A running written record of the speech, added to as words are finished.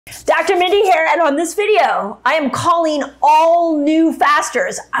Dr. Mindy here, and on this video, I am calling all new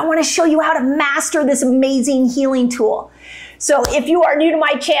fasters. I want to show you how to master this amazing healing tool. So if you are new to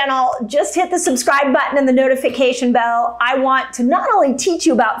my channel, just hit the subscribe button and the notification bell. I want to not only teach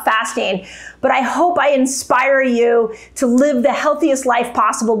you about fasting, but I hope I inspire you to live the healthiest life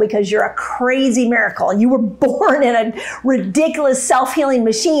possible because you're a crazy miracle. You were born in a ridiculous self-healing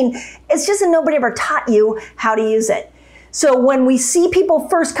machine. It's just that nobody ever taught you how to use it. So when we see people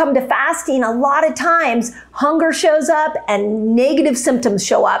first come to fasting, a lot of times hunger shows up and negative symptoms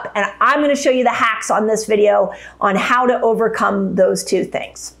show up. And I'm going to show you the hacks on this video on how to overcome those two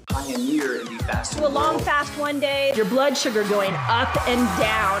things. Pioneer in the fasting. Do a long fast one day, your blood sugar going up and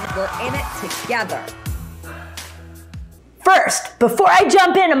down. We're in it together. First, before I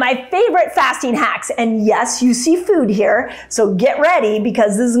jump into my favorite fasting hacks, and yes, you see food here, so get ready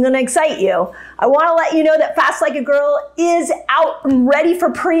because this is going to excite you. I want to let you know that Fast Like a Girl is out and ready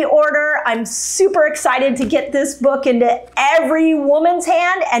for pre-order. I'm super excited to get this book into every woman's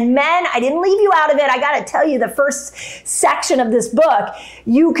hand, and men, I didn't leave you out of it. I got to tell you, the first section of this book,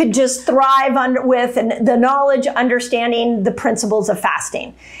 you could just thrive with the knowledge, understanding the principles of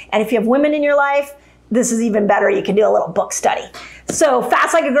fasting. And if you have women in your life, this is even better. You can do a little book study. So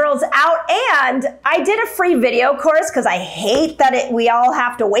Fast Like a Girl's out, and I did a free video course because I hate that we all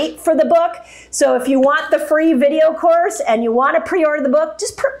have to wait for the book. So if you want the free video course and you want to pre-order the book,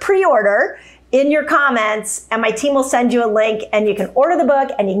 just put pre-order in your comments and my team will send you a link and you can order the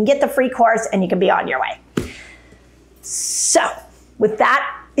book and you can get the free course and you can be on your way. So with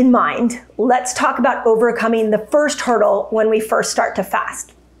that in mind, let's talk about overcoming the first hurdle when we first start to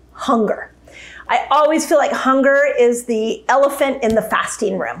fast: hunger. I always feel like hunger is the elephant in the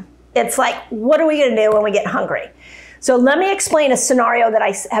fasting room. It's like, what are we going to do when we get hungry? So let me explain a scenario that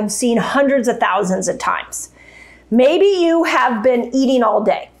I have seen hundreds of thousands of times. Maybe you have been eating all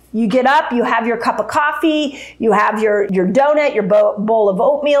day. You get up, you have your cup of coffee, you have your donut, your bowl of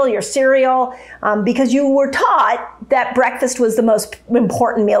oatmeal, your cereal, because you were taught that breakfast was the most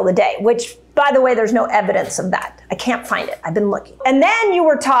important meal of the day, which, by the way, there's no evidence of that. I can't find it. I've been looking. And then you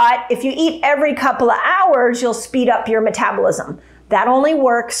were taught if you eat every couple of hours, you'll speed up your metabolism. That only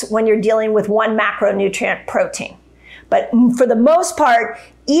works when you're dealing with one macronutrient, protein. But for the most part,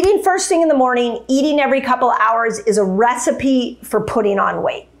 eating first thing in the morning, eating every couple of hours is a recipe for putting on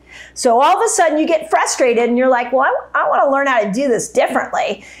weight. So all of a sudden you get frustrated and you're like, well, I want to learn how to do this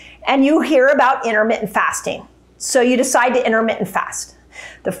differently. And you hear about intermittent fasting. So you decide to intermittent fast.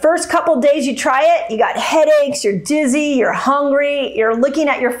 The first couple days you try it, you got headaches, you're dizzy, you're hungry, you're looking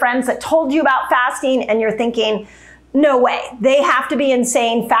at your friends that told you about fasting and you're thinking, no way, they have to be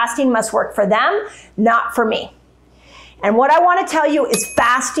insane. Fasting must work for them, not for me. And what I want to tell you is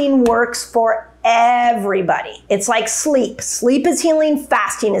fasting works for everybody. It's like sleep. Sleep is healing,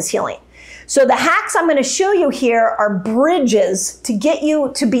 fasting is healing. So the hacks I'm going to show you here are bridges to get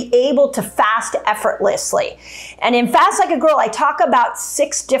you to be able to fast effortlessly. And in Fast Like a Girl, I talk about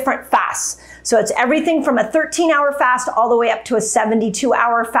 6 different fasts. So it's everything from a 13-hour fast all the way up to a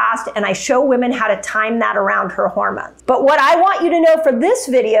 72-hour fast, and I show women how to time that around her hormones. But what I want you to know for this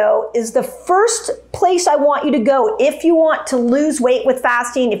video is the first place I want you to go if you want to lose weight with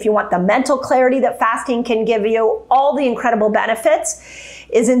fasting, if you want the mental clarity that fasting can give you, all the incredible benefits,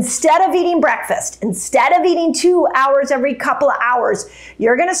 is instead of eating breakfast, instead of eating 2 hours every couple of hours,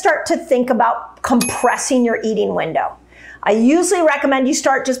 you're going to start to think about compressing your eating window. I usually recommend you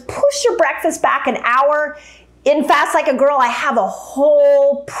just push your breakfast back an hour. In Fast Like a Girl, I have a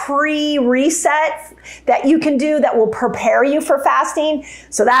whole pre-reset that you can do that will prepare you for fasting.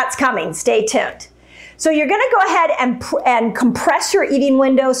 So that's coming. Stay tuned. So you're going to go ahead and compress your eating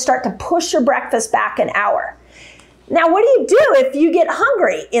window, start to push your breakfast back an hour. Now, what do you do if you get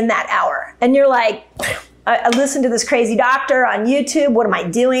hungry in that hour? And you're like, I listened to this crazy doctor on YouTube. What am I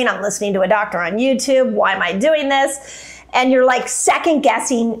doing? I'm listening to a doctor on YouTube. Why am I doing this? And you're like second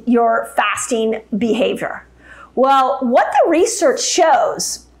guessing your fasting behavior. Well, what the research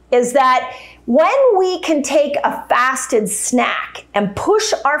shows is that when we can take a fasted snack and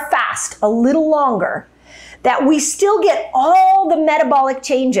push our fast a little longer, that we still get all the metabolic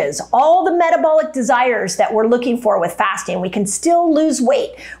changes, all the metabolic desires that we're looking for with fasting. We can still lose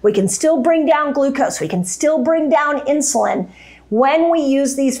weight. We can still bring down glucose. We can still bring down insulin when we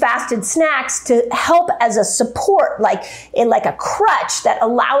use these fasted snacks to help as a support, like a crutch that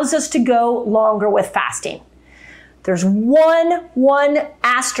allows us to go longer with fasting. There's one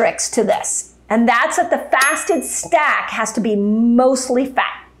asterisk to this, and that's that the fasted snack has to be mostly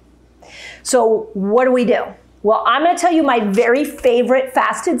fat. So what do we do? Well, I'm going to tell you my very favorite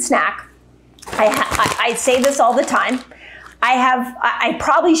fasted snack. I say this all the time. I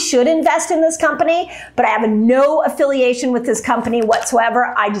probably should invest in this company, but I have no affiliation with this company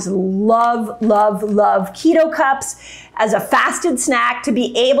whatsoever. I just love, love, love Keto Cups as a fasted snack to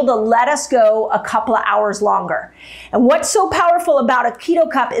be able to let us go a couple of hours longer. And what's so powerful about a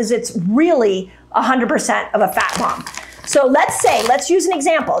Keto Cup is it's really 100% of a fat bomb. So let's use an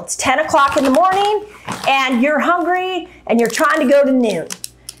example. It's 10 o'clock in the morning and you're hungry and you're trying to go to noon.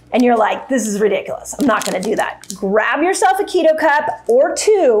 And you're like, this is ridiculous. I'm not gonna do that. Grab yourself a Keto Cup or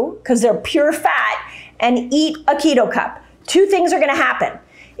two, because they're pure fat, and eat a Keto Cup. Two things are gonna happen.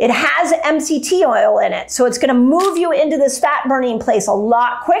 It has MCT oil in it, so it's gonna move you into this fat burning place a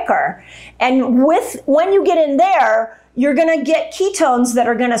lot quicker. And when you get in there, you're gonna get ketones that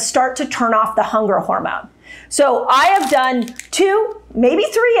are gonna start to turn off the hunger hormone. So I have done 2, maybe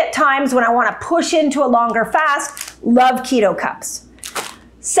 3 at times when I wanna push into a longer fast. Love Keto Cups.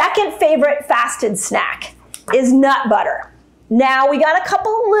 Second favorite fasted snack is nut butter. Now we got a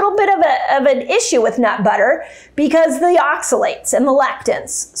little bit of an issue with nut butter because the oxalates and the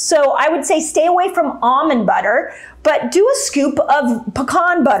lectins. So I would say stay away from almond butter, but do a scoop of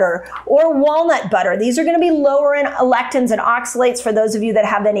pecan butter or walnut butter. These are gonna be lower in lectins and oxalates for those of you that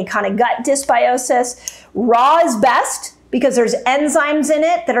have any kind of gut dysbiosis. Raw is best, because there's enzymes in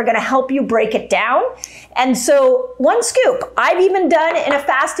it that are gonna help you break it down. And so 1 scoop, I've even done in a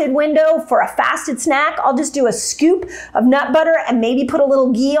fasted window for a fasted snack, I'll just do a scoop of nut butter and maybe put a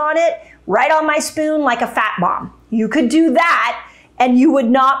little ghee on it, right on my spoon like a fat bomb. You could do that and you would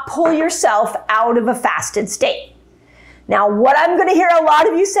not pull yourself out of a fasted state. Now, what I'm gonna hear a lot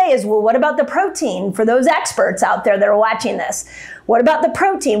of you say is, well, what about the protein for those experts out there that are watching this? What about the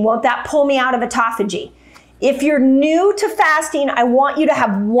protein? Won't that pull me out of autophagy? If you're new to fasting, I want you to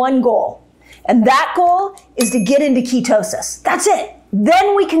have one goal, and that goal is to get into ketosis. That's it.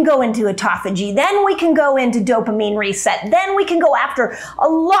 Then we can go into autophagy. Then we can go into dopamine reset. Then we can go after a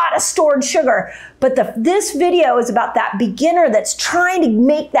lot of stored sugar. But this video is about that beginner that's trying to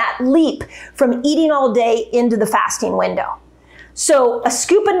make that leap from eating all day into the fasting window. So a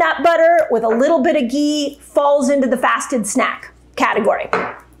scoop of nut butter with a little bit of ghee falls into the fasted snack category.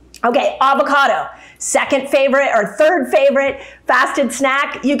 Okay, avocado. Second favorite or third favorite fasted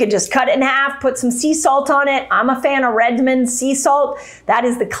snack. You could just cut it in half, put some sea salt on it. I'm a fan of Redmond sea salt. That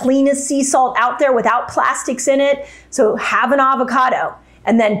is the cleanest sea salt out there without plastics in it. So have an avocado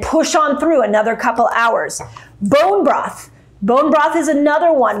and then push on through another couple hours. Bone broth. Bone broth is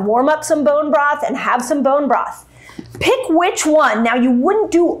another one. Warm up some bone broth and have some bone broth. Pick which one. Now you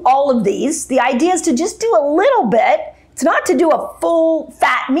wouldn't do all of these. The idea is to just do a little bit. It's not to do a full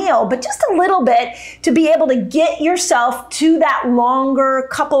fat meal, but just a little bit to be able to get yourself to that longer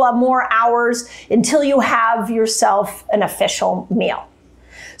couple of more hours until you have yourself an official meal.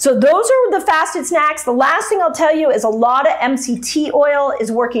 So those are the fasted snacks. The last thing I'll tell you is a lot of MCT oil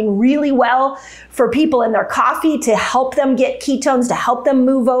is working really well for people in their coffee to help them get ketones, to help them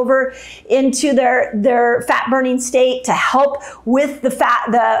move over into their fat burning state, to help with the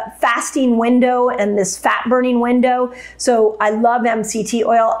fasting window and this fat burning window. So I love MCT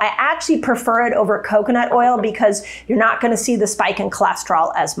oil. I actually prefer it over coconut oil because you're not going to see the spike in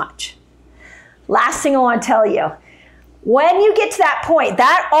cholesterol as much. Last thing I want to tell you, when you get to that point,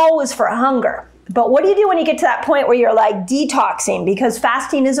 that all was for hunger. But what do you do when you get to that point where you're like detoxing? Because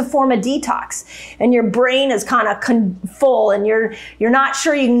fasting is a form of detox and your brain is kind of full and you're not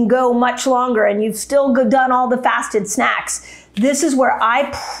sure you can go much longer and you've still done all the fasted snacks. This is where I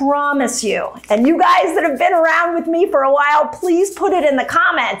promise you, and you guys that have been around with me for a while, please put it in the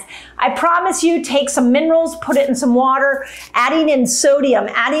comments. I promise you, take some minerals, put it in some water, adding in sodium,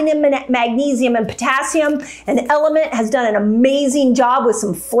 adding in magnesium and potassium. And LMNT has done an amazing job with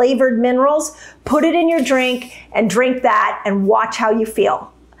some flavored minerals. Put it in your drink and drink that and watch how you feel.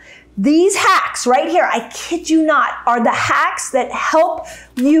 These hacks right here, I kid you not, are the hacks that help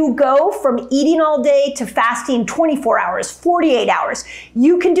you go from eating all day to fasting 24 hours, 48 hours.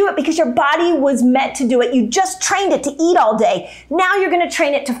 You can do it because your body was meant to do it. You just trained it to eat all day. Now you're going to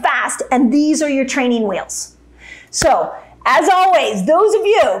train it to fast, and these are your training wheels. So, as always, those of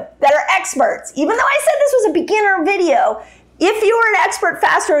you that are experts, even though I said this was a beginner video, if you're an expert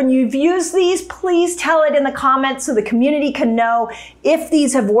faster and you've used these, please tell it in the comments so the community can know if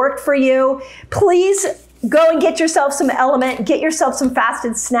these have worked for you. Please go and get yourself some LMNT, get yourself some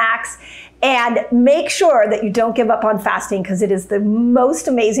fasted snacks, and make sure that you don't give up on fasting because it is the most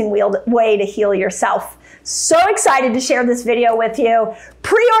amazing way to heal yourself. So excited to share this video with you.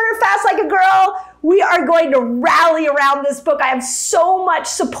 Pre-order Fast Like a Girl. We are going to rally around this book. I have so much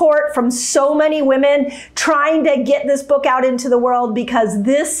support from so many women trying to get this book out into the world, because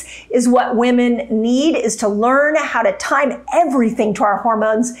this is what women need, is to learn how to time everything to our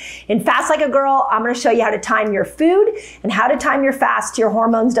hormones. In Fast Like a Girl, I'm going to show you how to time your food and how to time your fast to your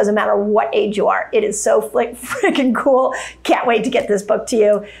hormones. Doesn't matter what age you are. It is so freaking cool. Can't wait to get this book to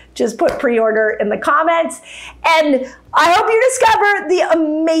you. Just put pre-order in the comments. And I hope you discover the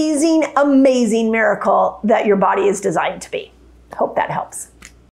amazing, amazing miracle that your body is designed to be. Hope that helps.